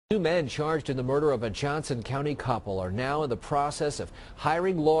Two men charged in the murder of a Johnson County couple are now in the process of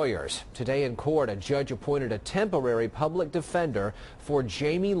hiring lawyers. Today in court, a judge appointed a temporary public defender for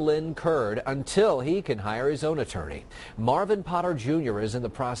Jamie Lynn Curd until he can hire his own attorney. Marvin Potter Jr. is in the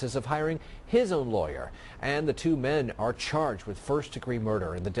process of hiring his own lawyer. And the two men are charged with first-degree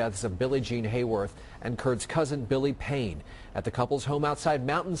murder in the deaths of Billie Jean Hayworth and Curd's cousin Billy Payne at the couple's home outside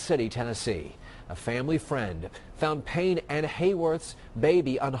Mountain City, Tennessee. A family friend found Payne and Hayworth's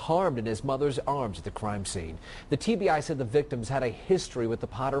baby unharmed in his mother's arms at the crime scene. The TBI said the victims had a history with the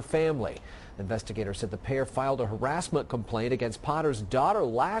Potter family. Investigators said the pair filed a harassment complaint against Potter's daughter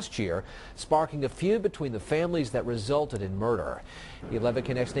last year, sparking a feud between the families that resulted in murder. 11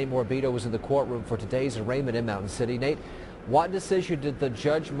 Connect's Nate Morabito was in the courtroom for today's arraignment in Mountain City. Nate, what decision did the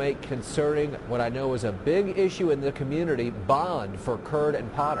judge make concerning what I know is a big issue in the community, bond for Curd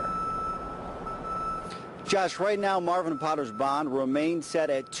and Potter? Josh, right now Marvin Potter's bond remains set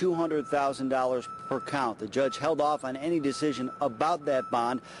at $200,000 per count. The judge held off on any decision about that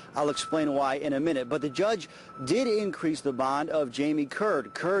bond. I'll explain why in a minute. But the judge did increase the bond of Jamie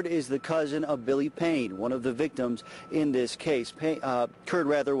Curd. Curd is the cousin of Billy Payne, one of the victims in this case. Curd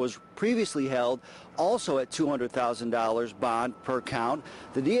was previously held also at $200,000 bond per count.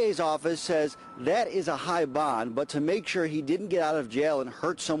 The DA's office says that is a high bond, but to make sure he didn't get out of jail and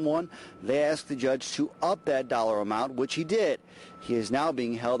hurt someone, they asked the judge to up that dollar amount, which he did. He is now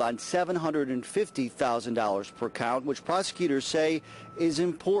being held on $750,000 per count, which prosecutors say is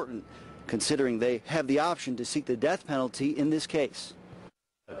important, considering they have the option to seek the death penalty in this case.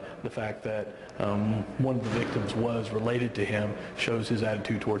 The fact that one of the victims was related to him shows his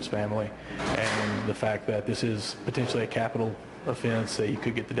attitude towards family, and the fact that this is potentially a capital offense, that he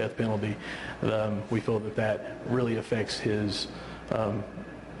could get the death penalty, we feel that that really affects his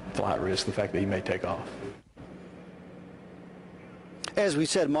flight risk, the fact that he may take off. As we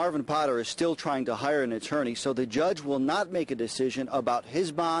said, Marvin Potter is still trying to hire an attorney, so the judge will not make a decision about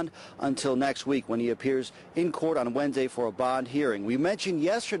his bond until next week when he appears in court on Wednesday for a bond hearing. We mentioned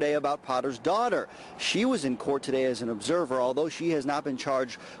yesterday about Potter's daughter. She was in court today as an observer, although she has not been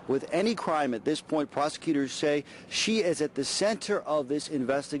charged with any crime at this point. Prosecutors say she is at the center of this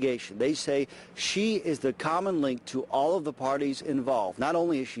investigation. They say she is the common link to all of the parties involved. Not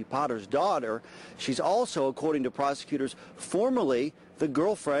only is she Potter's daughter, she's also, according to prosecutors, formerly the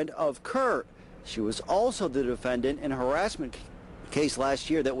girlfriend of Curd. She was also the defendant in a harassment case last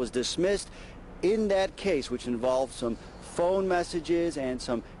year that was dismissed. In that case, which involved some phone messages and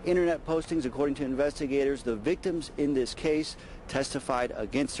some internet postings, according to investigators, the victims in this case testified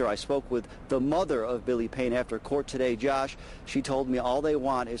against her. I spoke with the mother of Billy Payne after court today, Josh. She told me all they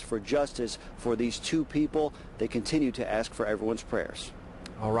want is for justice for these two people. They continue to ask for everyone's prayers.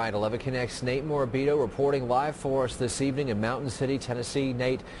 All right, 11 Connect's Nate Morabito reporting live for us this evening in Mountain City, Tennessee.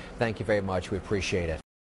 Nate, thank you very much. We appreciate it.